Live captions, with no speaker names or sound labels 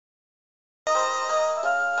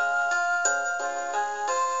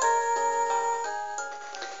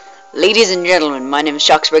Ladies and gentlemen, my name is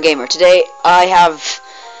Shocksper Gamer. Today I have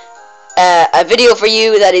a video for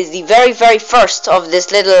you that is the very first of this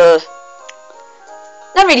little,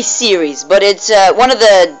 not really series, but it's one of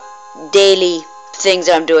the daily things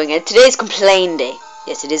that I'm doing. And today's Complain Day.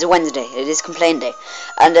 Yes, it is a Wednesday. It is Complain Day.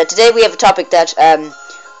 And today we have a topic that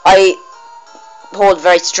I hold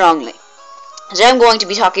very strongly. Today I'm going to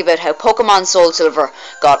be talking about how Pokemon Soul Silver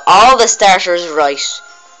got all the starters right.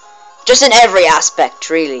 Just in every aspect,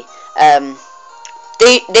 really.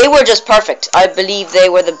 They were just perfect. I believe they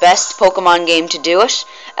were the best Pokemon game to do it.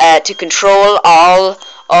 To control all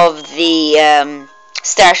of the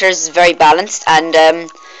starters is very balanced. And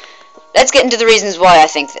let's get into the reasons why I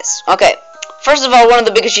think this. Okay, first of all, one of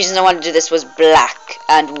the biggest reasons I wanted to do this was black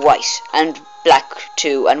and white. And black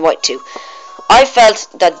 2 and white 2. I felt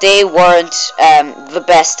that they weren't the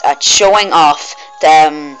best at showing off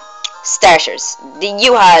the starters.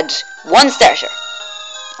 You had one starter.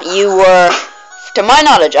 You were, to my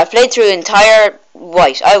knowledge, I played through entire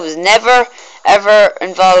white. I was never ever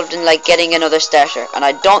involved in like getting another starter, and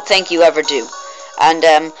I don't think you ever do. And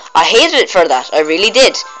I hated it for that. I really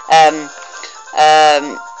did.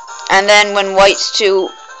 And then when white 2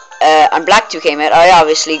 and black 2 came out, I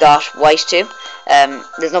obviously got white 2.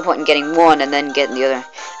 There's no point in getting one and then getting the other.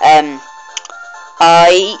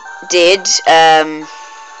 I did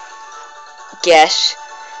get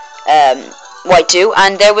white 2,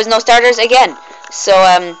 and there was no starters again. So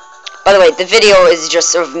by the way, the video is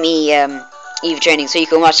just of me EVE training, so you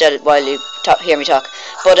can watch that while you hear me talk.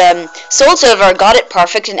 But Soul Silver got it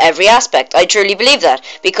perfect in every aspect. I truly believe that,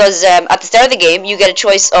 because at the start of the game you get a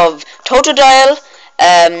choice of Totodile,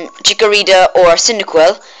 Chikorita, or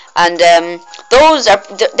Cyndaquil, and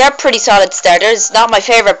they're pretty solid starters. Not my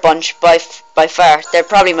favorite bunch by far. They're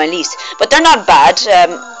probably my least, but they're not bad.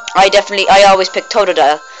 I always pick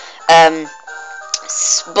Totodile.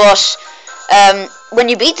 But when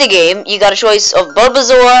you beat the game, you got a choice of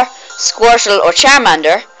Bulbasaur, Squirtle, or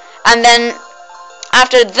Charmander, and then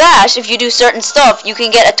after that, if you do certain stuff, you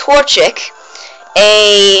can get a Torchic,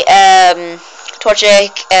 a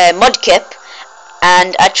Mudkip,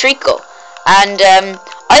 and a Trico. And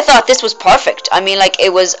I thought this was perfect. I mean, like,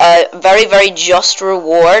 it was a very just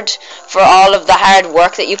reward for all of the hard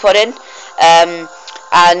work that you put in.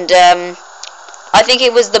 I think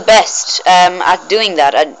it was the best at doing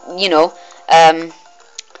that.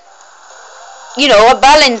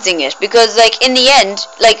 Balancing it, because like in the end,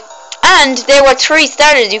 like, and there were 3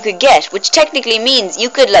 starters you could get, which technically means you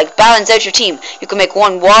could like balance out your team. You could make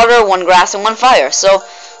 1 water, 1 grass, and 1 fire. So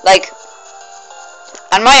like,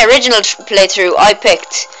 on my original playthrough, I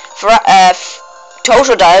picked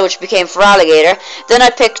Totodile, which became Feraligatr. Then I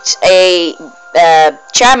picked a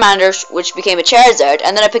Charmander, which became a Charizard,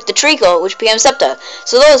 and then I picked the Trico, which became Sceptile.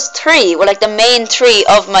 So those 3 were like the main 3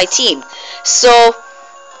 of my team. So,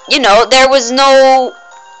 you know, there was no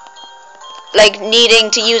like needing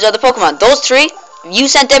to use other Pokemon. Those 3, you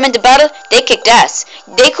sent them into battle, they kicked ass.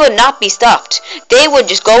 They could not be stopped. They would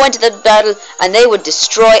just go into the battle and they would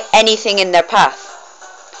destroy anything in their path.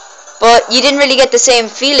 But you didn't really get the same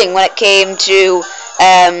feeling when it came to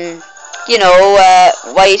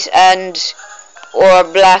white and or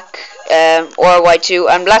black, or white 2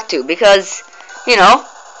 and black 2, because, you know,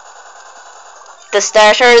 the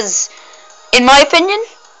starters, in my opinion,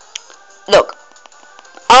 look,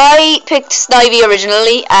 I picked Snivy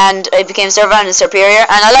originally, and it became Servant and Serperior, and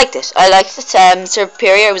I liked it.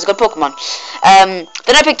 Serperior, it was a good Pokemon.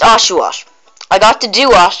 Then I picked Oshawott. I got to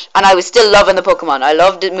Duat, and I was still loving the Pokemon. I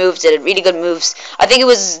loved the moves, it had really good moves. I think it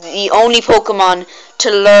was the only Pokemon to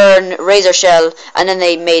learn Razor Shell, and then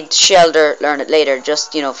they made Shelder learn it later,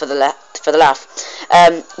 just, you know, for the laugh.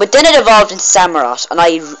 But then it evolved into Samurott, and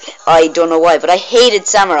I don't know why, but I hated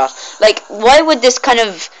Samurott. Like, why would this kind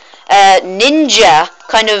of ninja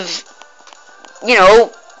kind of, you know,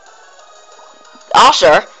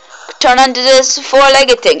 otter turn into this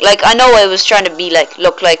 4-legged thing? Like, I know I was trying to be like,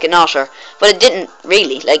 look like an otter, but it didn't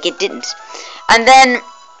really, like, it didn't. And then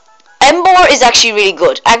Emboar is actually really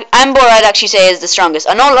good. Emboar, I'd actually say, is the strongest.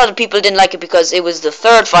 I know a lot of people didn't like it because it was the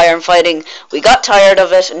 3rd fire and fighting. We got tired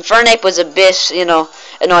of it, and Infernape was a bit, you know,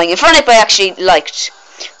 annoying. Infernape I actually liked,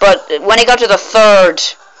 but when it got to the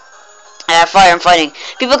 3rd fire and fighting,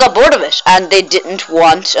 people got bored of it, and they didn't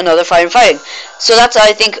want another fire and fighting. So that's,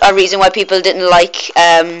 I think, a reason why people didn't like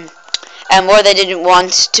Emboar. They didn't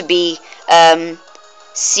want to be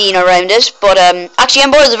seen around it. But actually,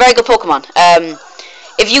 Emboar is a very good Pokemon.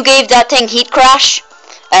 If you gave that thing Heat Crash,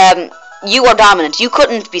 you were dominant. You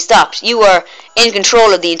couldn't be stopped. You were in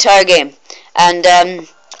control of the entire game. And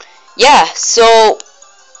yeah, so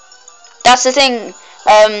that's the thing.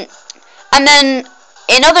 And then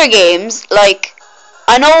in other games, like,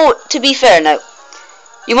 I know, to be fair now,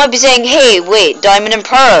 you might be saying, hey, wait, Diamond and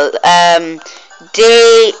Pearl,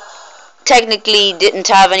 they technically didn't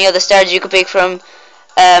have any other stars you could pick from,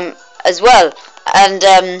 as well. And,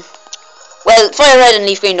 well, Fire Red and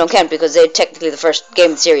Leaf Green don't count because they're technically the first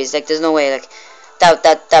game of the series. Like, there's no way, like,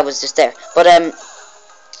 that was just there. But,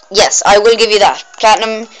 yes, I will give you that.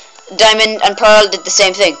 Platinum, Diamond, and Pearl did the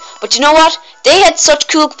same thing. But you know what? They had such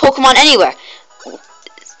cool Pokemon anywhere.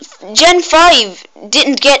 Gen 5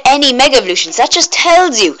 didn't get any Mega Evolutions. That just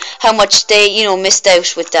tells you how much they, you know, missed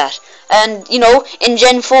out with that. And, you know, in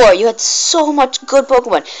Gen 4, you had so much good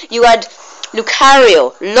Pokemon. You had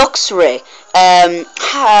Lucario, Luxray,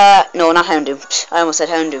 no, not Houndoom. I almost said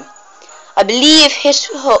Houndoom. I believe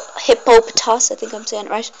Hippopotas, I think I'm saying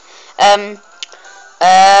it right.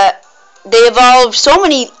 They evolved so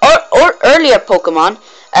many earlier Pokemon,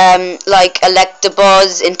 like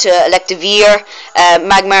Electabuzz into Electivire,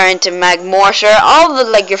 Magmar into Magmortar, all the,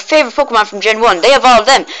 like, your favorite Pokemon from Gen 1, they evolved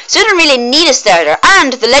them. So you didn't really need a starter,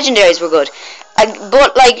 and the legendaries were good.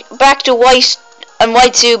 But, like, back to White and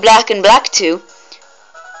White 2, Black and Black 2,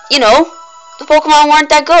 you know, the Pokemon weren't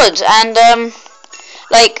that good, and,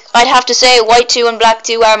 like, I'd have to say White 2 and Black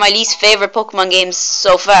 2 are my least favorite Pokemon games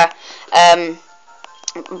so far.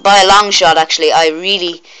 By a long shot, actually. I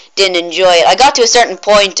really didn't enjoy it. I got to a certain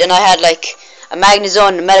point and I had like a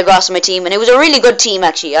Magnezone and a Metagross on my team, and it was a really good team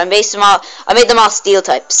actually. I made them all steel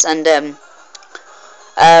types, and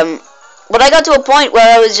but I got to a point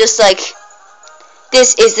where I was just like,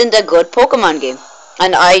 this isn't a good Pokemon game.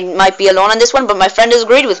 And I might be alone on this one, but my friend has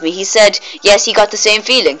agreed with me. He said yes, he got the same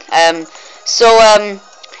feeling.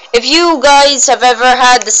 If you guys have ever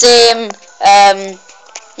had the same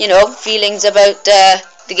you know, feelings about the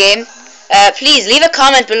game, please leave a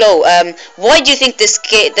comment below. Why do you think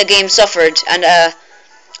the game suffered? And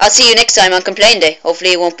I'll see you next time on Complain Day.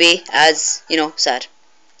 Hopefully it won't be as, you know, sad.